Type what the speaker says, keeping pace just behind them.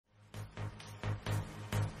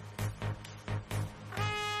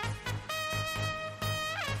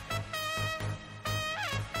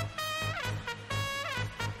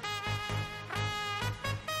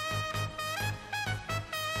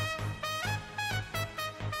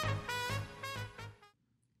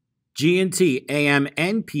GNT AM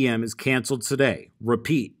and PM is canceled today.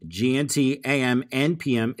 Repeat, GNT AM and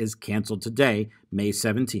PM is canceled today, May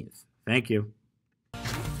 17th. Thank you.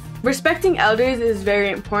 Respecting elders is very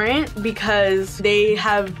important because they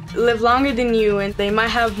have lived longer than you and they might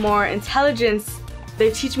have more intelligence. They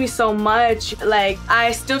teach me so much. Like,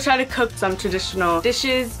 I still try to cook some traditional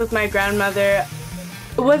dishes with my grandmother.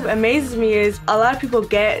 What amazes me is a lot of people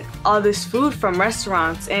get all this food from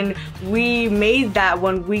restaurants, and we made that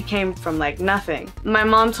when we came from like nothing. My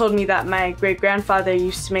mom told me that my great-grandfather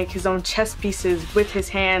used to make his own chess pieces with his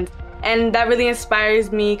hand, and that really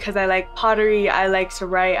inspires me because I like pottery, I like to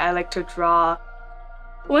write, I like to draw.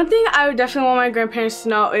 One thing I would definitely want my grandparents to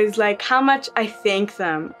know is like how much I thank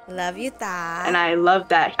them. Love you, Dad. And I love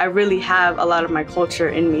that. I really have a lot of my culture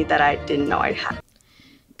in me that I didn't know I had.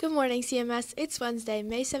 Good morning, CMS. It's Wednesday,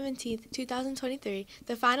 May 17th, 2023,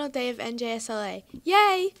 the final day of NJSLA.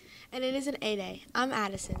 Yay! And it is an A day. I'm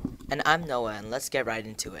Addison. And I'm Noah, and let's get right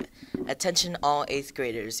into it. Attention all 8th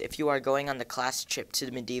graders, if you are going on the class trip to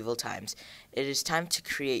the medieval times, it is time to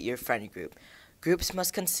create your friend group. Groups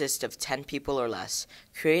must consist of 10 people or less.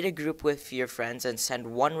 Create a group with your friends and send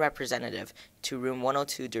one representative to room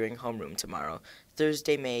 102 during homeroom tomorrow,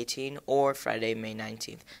 Thursday, May 18, or Friday, May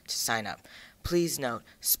 19th, to sign up. Please note,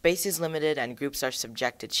 space is limited and groups are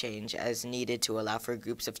subject to change as needed to allow for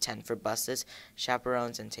groups of 10 for buses,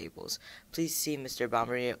 chaperones, and tables. Please see Mr.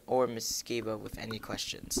 Bombery or Ms. Skiba with any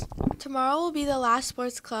questions. Tomorrow will be the last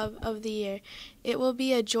sports club of the year. It will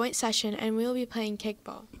be a joint session and we will be playing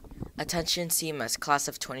kickball. Attention CMS, class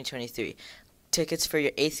of 2023. Tickets for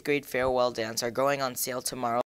your 8th grade farewell dance are going on sale tomorrow.